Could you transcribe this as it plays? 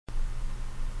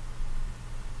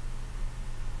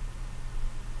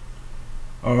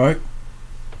Alright,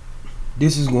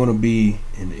 this is going to be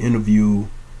an interview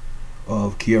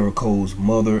of Kierra Coles'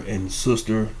 mother and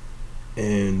sister,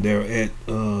 and they're at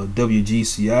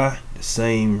WGCI, the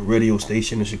same radio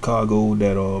station in Chicago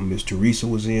that Miss Teresa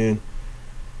was in,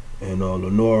 and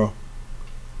Lenora.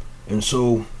 And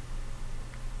so,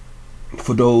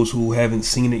 for those who haven't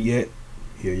seen it yet,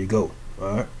 here you go.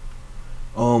 Alright.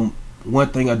 One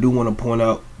thing I do want to point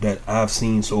out that I've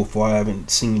seen so far, I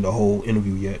haven't seen the whole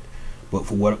interview yet, but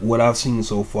for what I've seen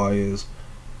so far is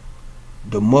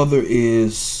the mother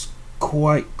is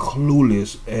quite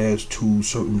clueless as to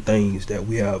certain things that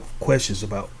we have questions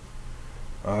about.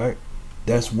 Alright,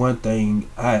 that's one thing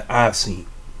I've seen.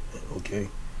 Okay,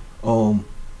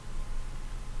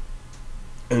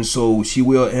 and so she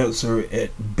will answer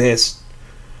at best,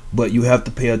 but you have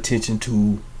to pay attention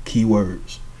to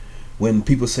keywords when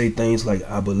people say things like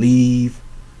 "I believe"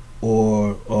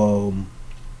 or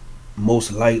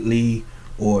 "most likely"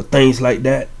 or things like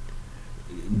that.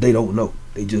 They don't know.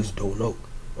 They just don't know.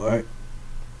 Alright,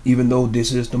 even though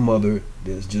this is the mother,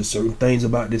 there's just certain things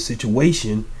about this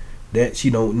situation that she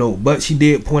don't know, but she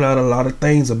did point out a lot of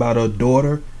things about her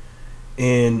daughter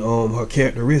and her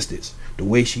characteristics, the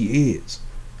way she is.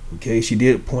 Okay, she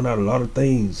did point out a lot of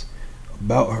things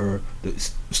about her.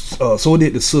 So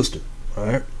did the sister.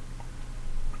 Alright,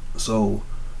 so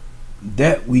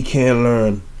that we can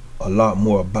learn a lot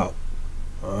more about.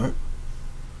 Alright,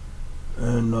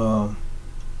 and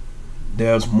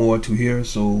there's more to hear,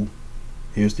 so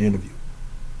here's the interview.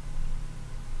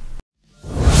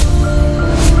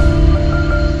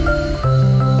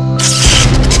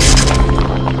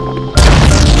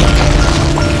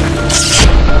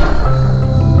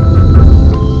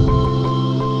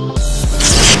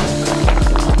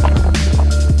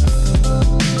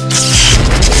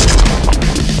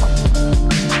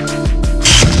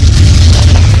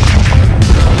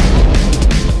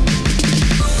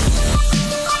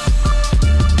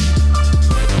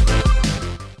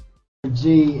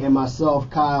 And myself,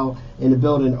 Kyle, in the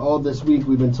building. All this week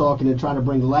we've been talking and trying to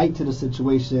bring light to the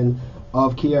situation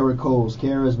of Kierra Coles.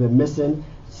 Kierra has been missing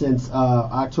since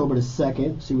October the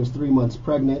 2nd. She was 3 months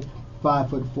pregnant,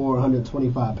 5'4",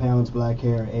 125 pounds, black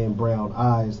hair and brown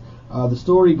eyes. The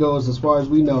story goes, as far as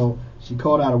we know, she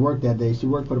called out of work that day. She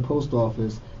worked for the post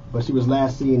office, but she was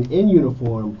last seen in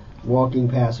uniform walking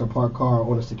past her parked car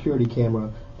on a security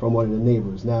camera from one of the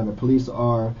neighbors. Now the police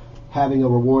are having a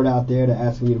reward out there. They're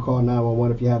asking you to call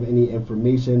 911 if you have any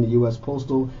information. The U.S.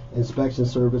 Postal Inspection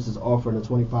Service is offering a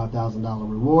 $25,000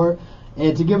 reward.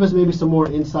 And to give us maybe some more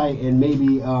insight and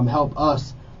maybe help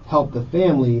us help the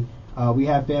family, we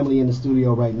have family in the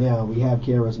studio right now. We have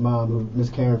Kierra's mom, Miss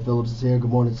Karen Phillips, is here. Good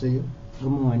morning to you. Good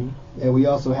morning. And we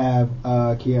also have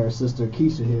Kierra's sister,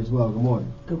 Keisha, here as well. Good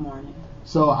morning. Good morning.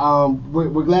 So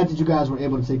we're glad that you guys were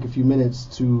able to take a few minutes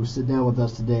to sit down with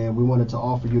us today, and we wanted to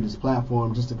offer you this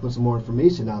platform just to put some more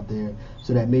information out there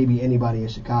so that maybe anybody in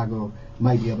Chicago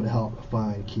might be able to help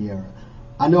find Kierra.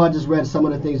 I know I just read some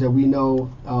of the things that we know,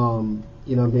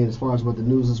 you know what I mean, as far as what the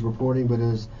news is reporting, but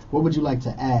what would you like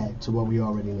to add to what we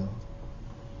already know?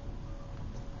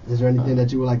 Is there anything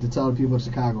that you would like to tell the people of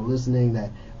Chicago listening that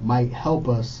might help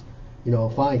us, you know,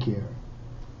 find Kierra?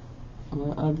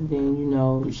 Well, other than, you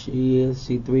know, she's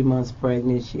 3 months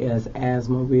pregnant. She has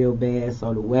asthma real bad,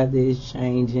 so the weather is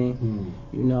changing.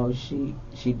 You know, she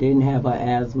didn't have her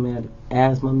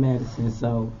asthma medicine,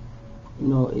 so, you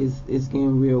know, it's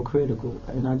getting real critical,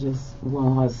 and I just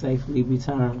want her safely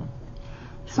returned.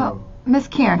 So, Miss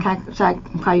Karen, should I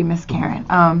call you Miss Karen?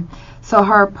 So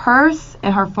her purse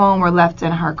and her phone were left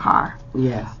in her car.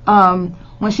 Yes.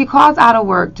 When she calls out of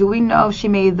work, do we know if she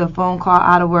made the phone call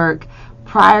out of work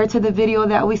prior to the video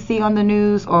that we see on the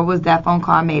news, or was that phone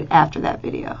call made after that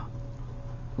video?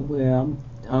 Well,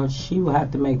 she will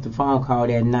have to make the phone call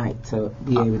that night to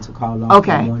be able to call off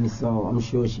in the morning, so I'm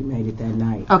sure she made it that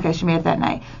night. Okay, she made it that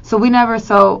night. So we never,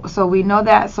 so we know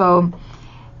that. So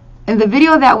in the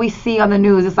video that we see on the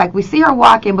news, it's like we see her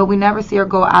walking, but we never see her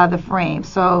go out of the frame.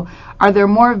 So are there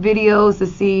more videos to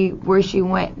see where she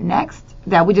went next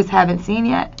that we just haven't seen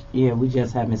yet? Yeah, we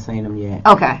just haven't seen them yet.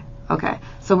 Okay.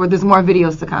 So there's more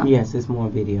videos to come? Yes, there's more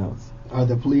videos. Are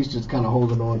the police just kind of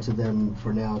holding on to them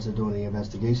for now to doing the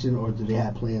investigation, or do they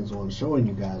have plans on showing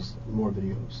you guys more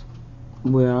videos?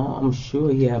 Well, I'm sure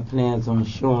he have plans on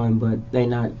showing, but they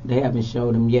haven't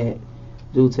showed them yet,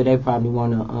 due to they probably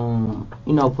want to,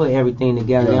 you know, put everything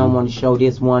together. Yeah. They don't want to show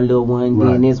this one little one,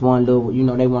 right, then this one little, you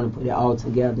know, they want to put it all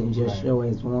together and just show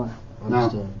as one. Now,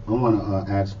 I want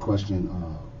to ask a question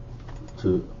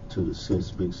to the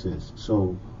sis, big sis.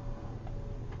 So,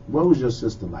 what was your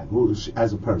sister like? Who was she,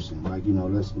 as a person? Like, you know,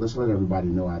 let's let everybody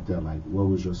know out there. Like, what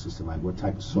was your sister like? What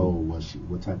type of soul was she?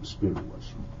 What type of spirit was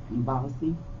she?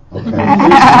 Bossy. Okay.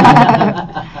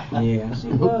 Yeah, she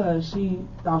was. She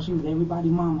thought she was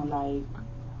everybody's mama. Like,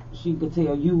 she could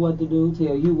tell you what to do,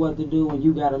 and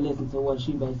you gotta listen to what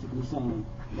she basically saying.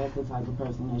 That's the type of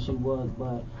person that she was.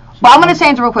 But I'm gonna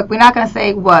change real quick. We're not gonna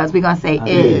say was. We're gonna say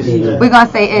is. Yeah. We're gonna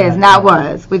say is, not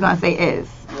was. We're gonna say is.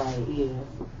 Right, yeah.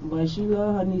 But she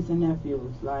love her niece and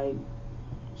nephews. Like,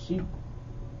 she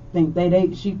think they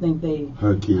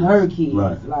Her kids. her kids.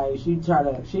 Right. Like,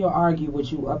 she'll argue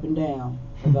with you up and down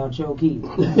about your kids.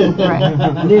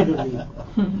 Right. Literally.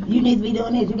 You need to be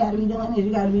doing this, you gotta be doing this,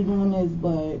 you gotta be doing this.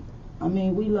 But I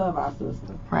mean, we love our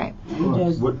sister. Right. We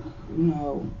just What- you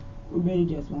know, we really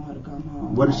just want her to come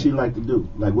home. What does she like to do?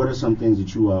 Like, what are some things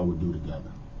that you all would do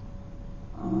together?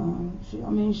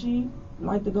 She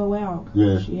like to go out.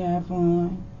 Yeah. She have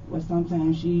fun. But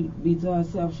sometimes she be to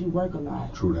herself, she work a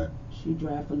lot. True that. She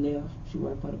drive for Lyft. She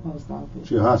work for the post office.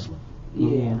 She a hustler.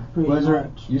 Yeah, pretty Was there,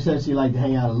 much. you said she liked to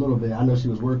hang out a little bit. I know she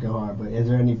was working hard, but is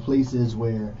there any places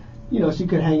where, you know, she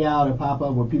could hang out and pop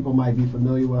up where people might be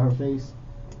familiar with her face?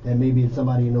 That maybe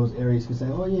somebody in those areas could say,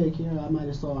 oh yeah, Kierra, I might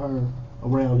have saw her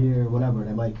around here or whatever.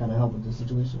 That might kind of help with the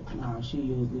situation. No, she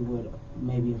usually with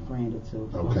maybe a friend or two.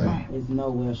 Okay. There's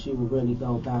nowhere she would really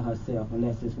go by herself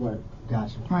unless it's work.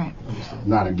 Gotcha. Right. Understand.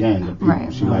 Not a gang of people.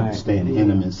 Right. She like Right. to stay in an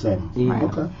intimate setting. Yeah. Right.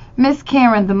 Okay. Miss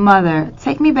Karen, the mother,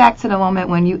 take me back to the moment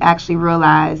when you actually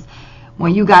realized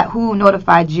who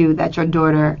notified you that your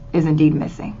daughter is indeed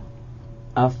missing.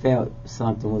 I felt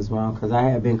something was wrong because I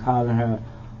had been calling her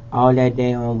all that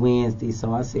day on Wednesday.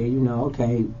 So I said,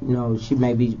 okay, she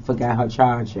maybe forgot her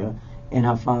charger and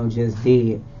her phone just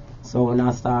dead. So when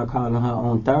I started calling her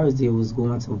on Thursday, it was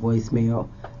going to voicemail.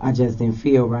 I just didn't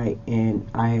feel right, and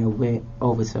I had went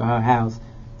over to her house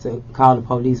to call the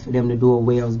police for them to do a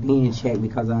Wells being check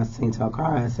because I seen her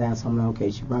car outside. So I'm like,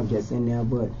 okay, she probably just in there,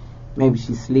 but maybe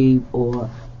she sleep or,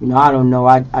 I don't know.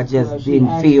 I just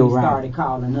didn't feel right. She started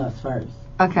calling us first.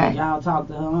 Okay. Y'all talk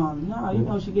to her.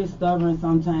 No, she gets stubborn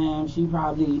sometimes. She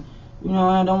probably,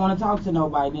 I don't want to talk to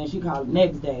nobody. Then she called the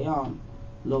next day.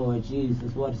 Lord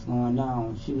Jesus, what is going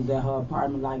on? She was at her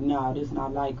apartment like, no, this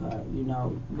not like her,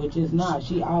 which is not.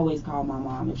 She always call my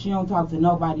mom. If she don't talk to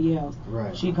nobody else,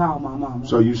 right, she call my mom.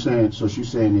 So she's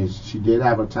saying is she did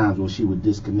have her times when she would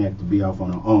disconnect to be off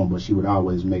on her own, but she would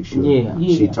always make sure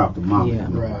she talked to mom. Yeah.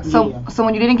 Right. So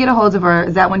when you didn't get a hold of her,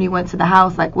 is that when you went to the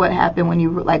house? Like, what happened when you,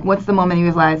 what's the moment you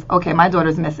realized, okay, my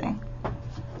daughter's missing?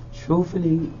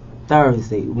 Truthfully,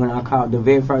 Thursday, when I called, the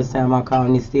very first time I called,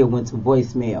 and it still went to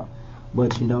voicemail.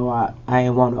 But, I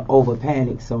didn't want to over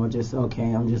panic, so I just,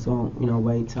 I'm just going to,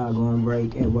 wait till I go on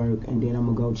break at work, and then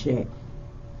I'm going to go check.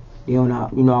 Then,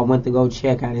 I went to go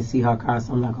check, I didn't see her car,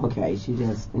 so I'm like, okay, she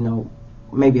just,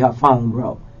 maybe her phone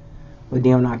broke. But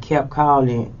then when I kept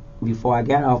calling before I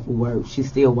got off of work, she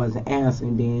still wasn't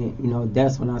answering. Then,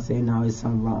 that's when I said, no, it's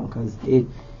something wrong, because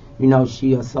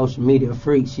she a social media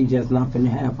freak. She just not finna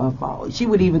have her phone. She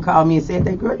would even call me and say,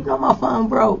 "That girl, my phone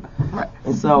broke." Right.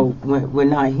 And so when we're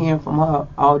not hearing from her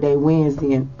all day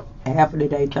Wednesday and half of the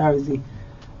day Thursday,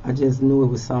 I just knew it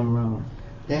was something wrong.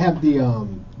 They have the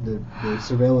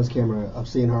surveillance camera of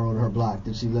seeing her on her block.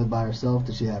 Did she live by herself?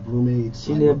 Did she have roommates?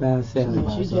 She lived by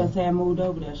herself. She just had moved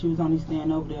over there. She was only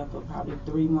staying over there for probably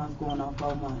 3 months, going on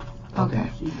 4 months.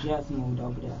 Okay. She just moved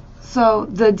over there. So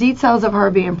the details of her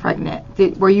being pregnant,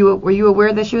 were you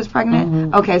aware that she was pregnant?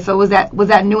 Mm-hmm. Okay, so was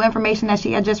that new information that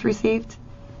she had just received?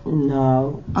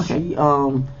 No. Okay.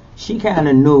 She kind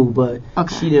of knew, but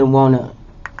she didn't want to.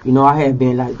 I had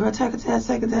been like, girl, take a test.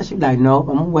 She was like, nope,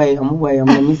 I'm away.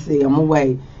 Let me see, I'm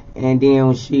away. And then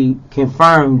when she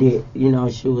confirmed it,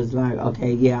 she was like,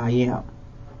 okay, yeah, I am.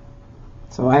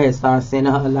 So I had started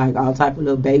sending her like all type of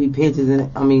little baby pictures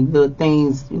and little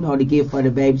things, to get for the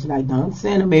baby. She's like, don't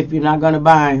send them if you're not gonna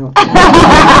buy them.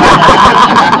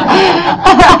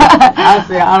 I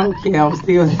said, I don't care. I'm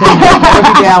still sending them.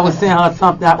 Every day I would send her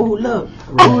something. Like, ooh, look.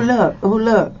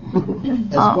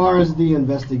 As far as the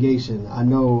investigation, I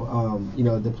know,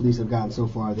 the police have gotten so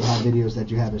far. They have videos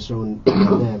that you haven't shown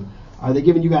them. Are they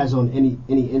giving you guys on any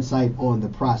insight on the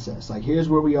process? Like, here's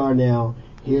where we are now.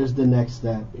 Here's the next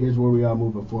step. Here's where we are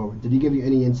moving forward. Did he give you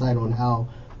any insight on how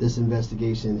this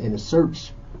investigation and the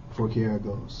search for Kierra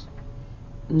goes?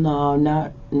 No.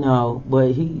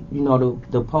 But he,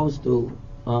 the postal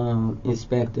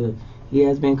inspector, he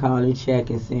has been calling,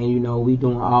 checking, saying, we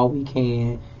doing all we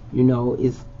can.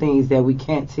 It's things that we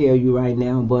can't tell you right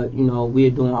now, but we're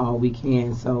doing all we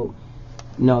can. So,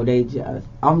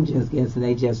 I'm just guessing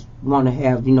they just want to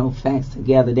have facts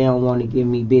together. They don't want to give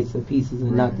me bits and pieces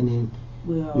and nothing. And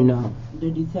Well, You know.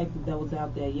 the detective that was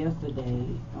out there yesterday,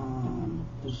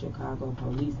 the Chicago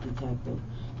police detective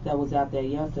that was out there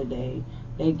yesterday,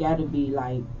 they got to be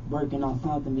like working on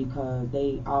something because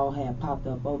they all had popped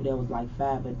up over there. It was like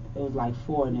it was like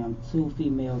 4 of them, 2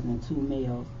 females and 2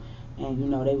 males. And you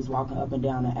know they was walking up and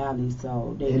down the alley,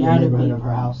 so they In the got to neighborhood be of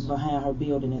her house. behind her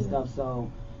building and stuff.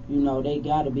 So you know they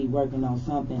got to be working on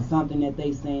something that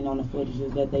they seen on the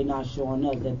footages that they not showing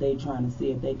us, that they trying to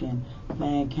see if they can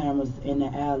find cameras in the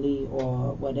alley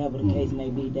or whatever the case may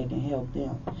be that can help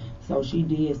them. So she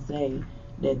did say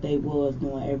that they was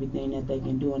doing everything that they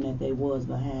can do and that they was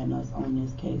behind us on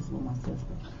this case with my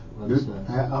sister.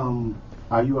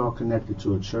 Are you all connected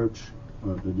to a church?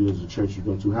 There's a church you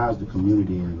go to. How's the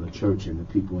community and the church and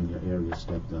the people in your area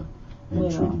stepped up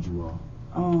and treated you all?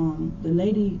 The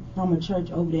lady from a church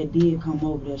over there did come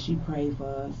over there. She prayed for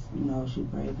us. You know, she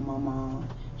prayed for my mom.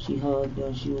 She hugged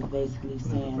her. She was basically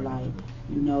saying, like,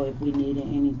 you know, if we needed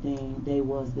anything, they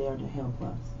was there to help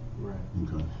us. Right.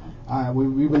 Okay. All right,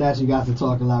 we've been asking you guys to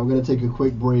talk a lot. We're going to take a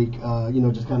quick break,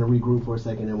 just kind of regroup for a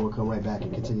second, and we'll come right back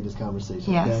and continue this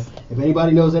conversation. Yes. Okay? If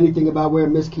anybody knows anything about where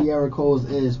Miss Kierra Coles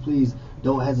is, please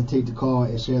don't hesitate to call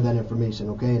and share that information,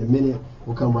 okay? In a minute,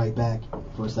 we'll come right back.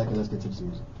 For a second, let's get to this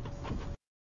music.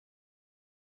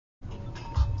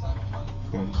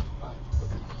 Okay.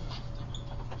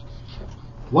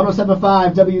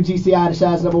 107.5 WGCI, the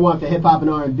Shaz #1 for hip hop and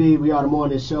R&B. We are the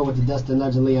morning show with the Destin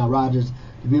legend Leon Rogers,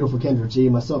 the beautiful Kendra G,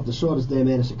 myself, the shortest damn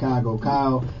man in Chicago,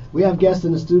 Kyle. We have guests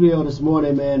in the studio this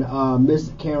morning, man.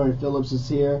 Miss Karen Phillips is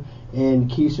here, and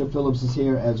Keisha Phillips is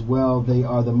here as well. They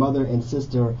are the mother and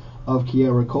sister of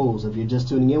Kierra Coles. If you're just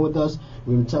tuning in with us,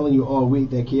 we've been telling you all week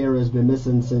that Kierra has been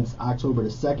missing since October the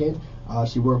 2nd.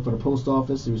 She worked for the post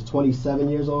office. She was 27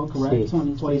 years old, correct?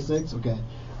 26. Okay.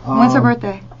 When's her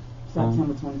birthday?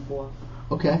 September 24th.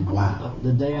 Okay. Wow.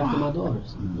 The day after my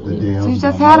daughter's. The day So of you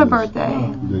just my had a mother's-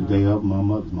 birthday. The day of my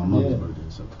mother's Yeah. birthday.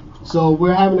 September 20th. So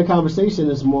we're having a conversation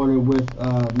this morning with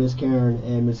Miss Karen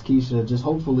and Miss Keisha, just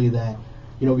hopefully that,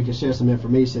 we can share some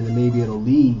information and maybe it'll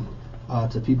lead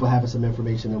to people having some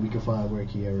information that we can find where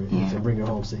Kierra is and bring her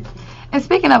home safely. And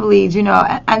speaking of leads,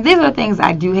 and these are the things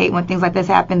I do hate when things like this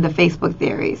happen, the Facebook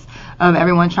theories of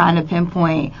everyone trying to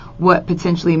pinpoint what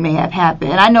potentially may have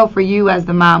happened. And I know for you as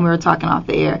the mom, we were talking off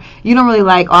the air, you don't really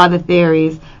like all the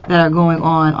theories that are going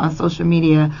on social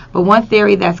media. But one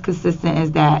theory that's consistent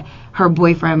is that her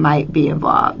boyfriend might be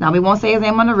involved. Now, we won't say his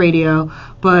name on the radio,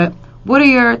 but what are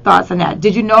your thoughts on that?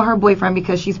 Did you know her boyfriend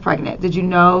because she's pregnant? Did you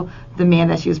know the man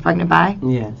that she was pregnant by?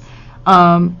 Yes.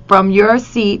 From your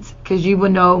seat, because you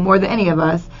would know more than any of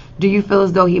us, do you feel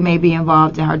as though he may be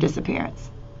involved in her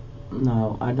disappearance?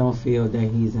 No, I don't feel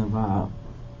that he's involved.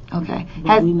 Okay.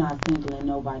 But we not singling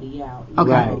nobody out.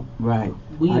 Okay. Right.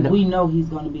 We know he's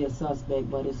going to be a suspect,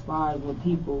 but as far as with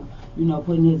people,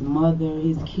 putting his mother,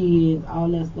 his kids, all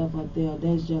that stuff up there,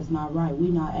 that's just not right. We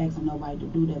not asking nobody to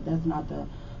do that. That's not the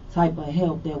type of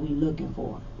help that we looking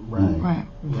for. Right.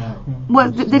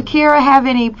 Did Kierra have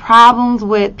any problems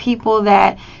with people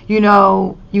that, you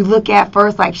look at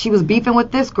first, like she was beefing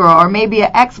with this girl or maybe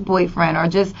an ex-boyfriend, or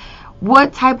just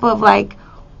what type of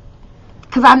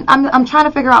because I'm trying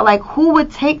to figure out who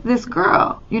would take this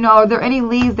girl? Are there any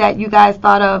leads that you guys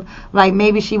thought of,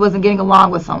 maybe she wasn't getting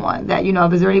along with someone that,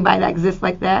 is there anybody that exists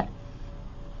like that?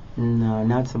 No,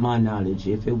 not to my knowledge.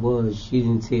 If it was, she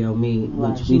didn't tell me,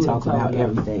 which we talk about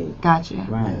everything. Gotcha.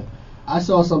 Right. Yeah. I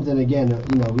saw something again,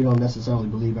 we don't necessarily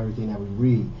believe everything that we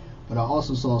read, but I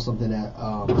also saw something that,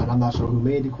 and I'm not sure who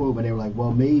made the quote, but they were like,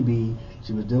 well, maybe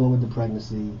she was dealing with the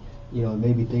pregnancy,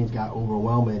 maybe things got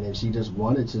overwhelming and she just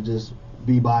wanted to just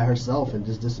be by herself and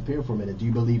just disappear for a minute. Do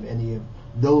you believe any of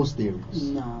those theories?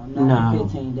 No, not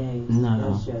 15 days.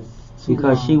 No. That's just too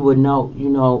Because long. she would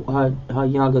know, her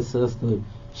younger sister,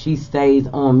 she stays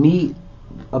on me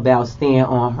about staying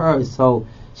on her, so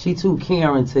she too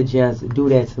caring to just do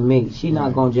that to me. She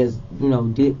not gonna just,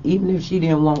 even if she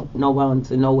didn't want no one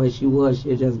to know where she was,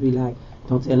 she'll just be like,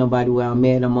 don't tell nobody where I'm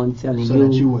at, I'm only telling so you.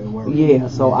 that you wouldn't worry. Yeah,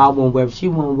 so I won't worry. She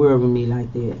won't worry me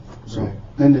like that. So,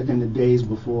 in the days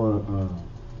before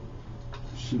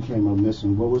she came up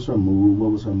missing, what was her mood?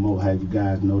 What was her mode? Have you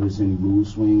guys noticed any mood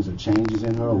swings or changes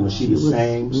in her? Or was she the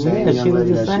same Yeah, young she was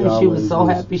lady the that same. she always She was so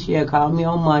was? happy. She had called me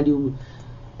on Monday.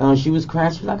 She was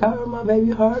crying. She was like, I heard my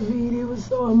baby heartbeat. It was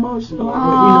so emotional. She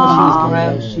was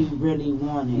crying. She really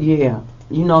wanted. Yeah.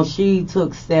 She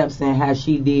took steps in how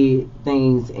she did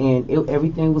things, and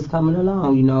everything was coming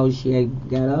along. She had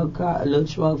got a little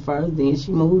truck first, then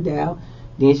she moved out,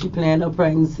 then she planned her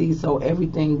pregnancy, so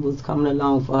everything was coming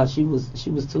along for her. She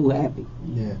was too happy.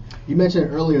 Yeah. You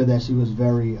mentioned earlier that she was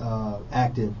very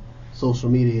active social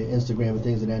media, Instagram, and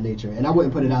things of that nature. And I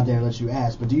wouldn't put it out there unless you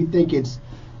ask, but do you think it's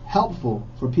helpful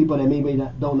for people that maybe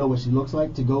don't know what she looks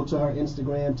like to go to her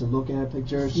Instagram, to look at her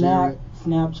picture, share it?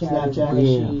 Snapchat.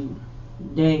 Yeah.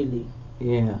 Daily.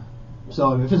 Yeah.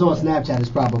 So if it's on Snapchat, it's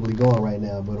probably gone right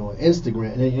now. But on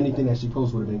Instagram, anything that she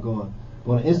posts would have been gone.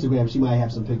 But on Instagram, she might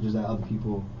have some pictures that other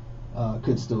people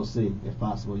could still see, if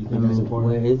possible. You think that's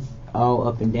important? Well, it's all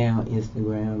up and down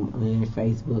Instagram and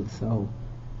Facebook, so,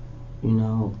 you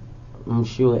know, I'm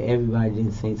sure everybody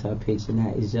didn't see her picture.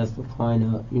 Now it's just the point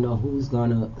of, you know, who's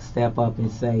gonna step up and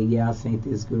say, yeah, I seen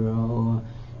this girl, or,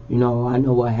 you know, I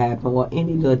know what happened, or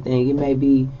any little thing. It may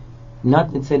be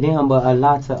nothing to them, but a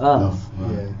lot to us.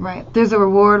 No. Yeah. Right. There's a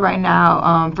reward right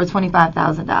now for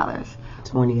 $25,000.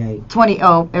 28.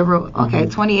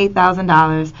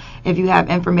 $28,000 if you have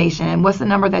information. And what's the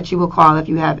number that you will call if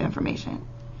you have information?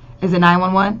 Is it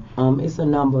 911? It's a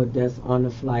number that's on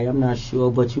the flyer. I'm not sure,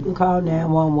 but you can call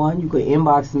 911. You can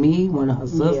inbox me, one of her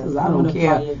sisters. I don't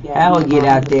care how it get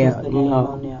out there. You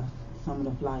know. Some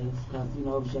of the flyers, because you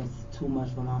know it was just too much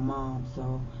for my mom.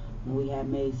 So when we had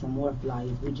made some more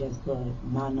flyers, we just put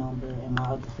my number and my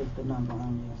other sister number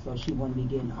on there, so she wouldn't be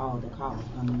getting all the calls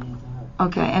coming in to her.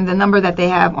 Okay, and the number that they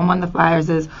have on one of the flyers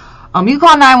is, you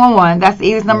call 911. That's the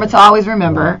easiest number to always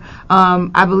remember.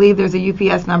 I believe there's a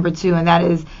UPS number too, and that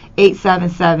is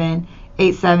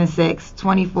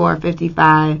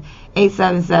 877-876-2455.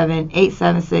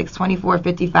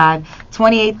 877-876-2455.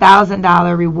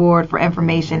 $28,000 reward for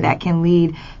information that can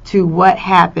lead to what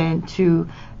happened to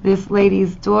this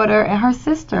lady's daughter and her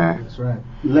sister. That's right.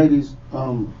 Ladies,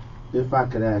 if I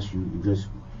could ask you just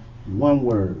one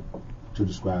word to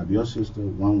describe your sister,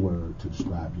 one word to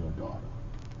describe your daughter,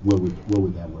 what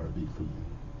would that word be for you?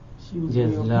 She was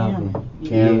Just real loving.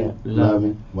 Caring, Yeah,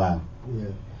 loving. Wow.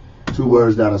 Yeah. Two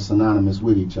words that are synonymous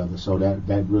with each other. So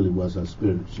that really was her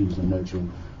spirit. She was a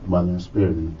nurturing mother in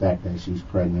spirit, and the fact that she's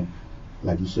pregnant,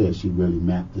 like you said, she really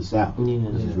mapped this out. Yeah.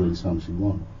 This is really something she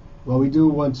wanted. Well, we do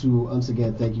want to once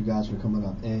again thank you guys for coming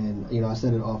up. And you know, I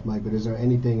said it off mic, but is there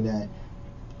anything that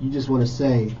you just want to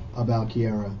say about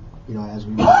Kierra, you know, as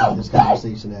we wrap up this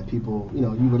conversation, that people, you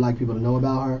know, you would like people to know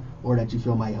about her, or that you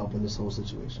feel might help in this whole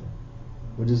situation?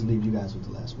 We'll just leave you guys with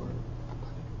the last word.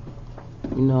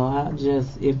 You know,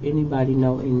 if anybody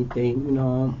know anything, you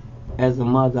know, as a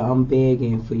mother, I'm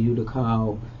begging for you to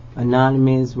call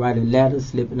anonymous, write a letter,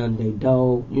 slip it under their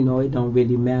door. You know, it don't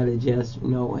really matter. Just, you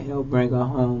know, help bring her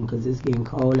home, because it's getting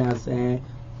cold outside.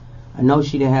 I know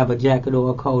she didn't have a jacket or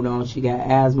a coat on. She got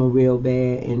asthma real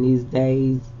bad, and these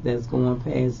days that's going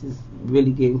past is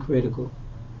really getting critical.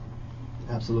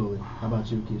 Absolutely. How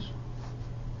about you, Keisha?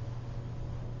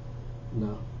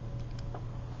 No.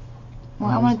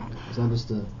 Well, it's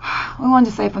understood. We wanted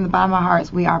to say from the bottom of our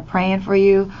hearts, we are praying for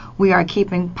you. We are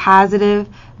keeping positive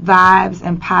vibes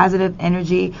and positive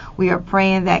energy. We are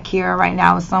praying that Kierra right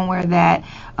now is somewhere that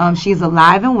she's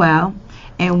alive and well.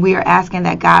 And we are asking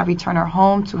that God return her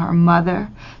home to her mother,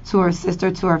 to her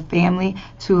sister, to her family,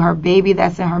 to her baby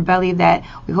that's in her belly, that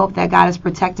we hope that God is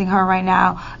protecting her right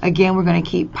now. Again, we're going to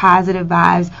keep positive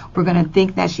vibes. We're going to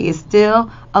think that she is still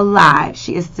alive.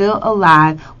 She is still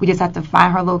alive. We just have to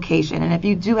find her location. And if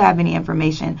you do have any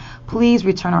information, please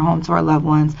return her home to her loved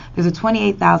ones. There's a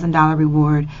 $28,000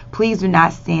 reward. Please do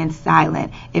not stand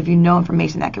silent if you know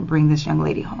information that could bring this young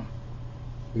lady home.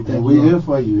 We're here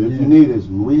for you. If you need us,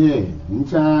 we're here.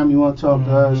 Anytime you want to talk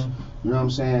to us, you know what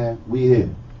I'm saying, we're here.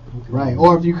 Right.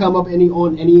 Or if you come up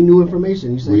on any new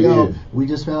information, you say, We're yo, here. we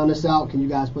just found this out. Can you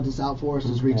guys put this out for us?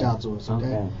 Just reach out to us,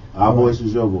 okay? Our voice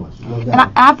is your voice. No And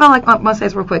doubt. I feel like I must say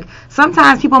this real quick.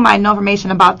 Sometimes people might know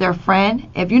information about their friend.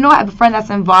 If you know I have a friend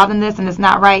that's involved in this and it's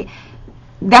not right,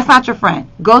 that's not your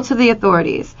friend. Go to the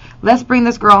authorities. Let's bring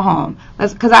this girl home.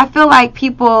 Because I feel like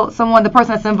the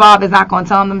person that's involved is not going to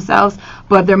tell them themselves,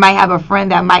 but they might have a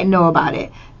friend that might know about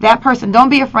it. That person, don't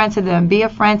be a friend to them. Be a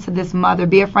friend to this mother.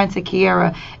 Be a friend to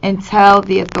Kierra and tell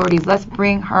the authorities. Let's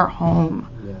bring her home.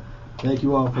 Yeah. Thank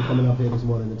you all for coming up here this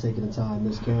morning and taking the time.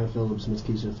 Miss Karen Phillips, Miss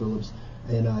Keisha Phillips.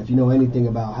 And if you know anything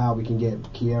about how we can get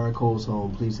Kierra Coles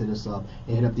home, please hit us up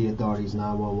and hit up the authorities,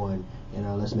 911,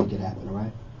 and let's make it happen, all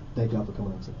right? Thank y'all for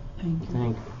coming up today. Thank you.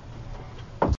 Thank you.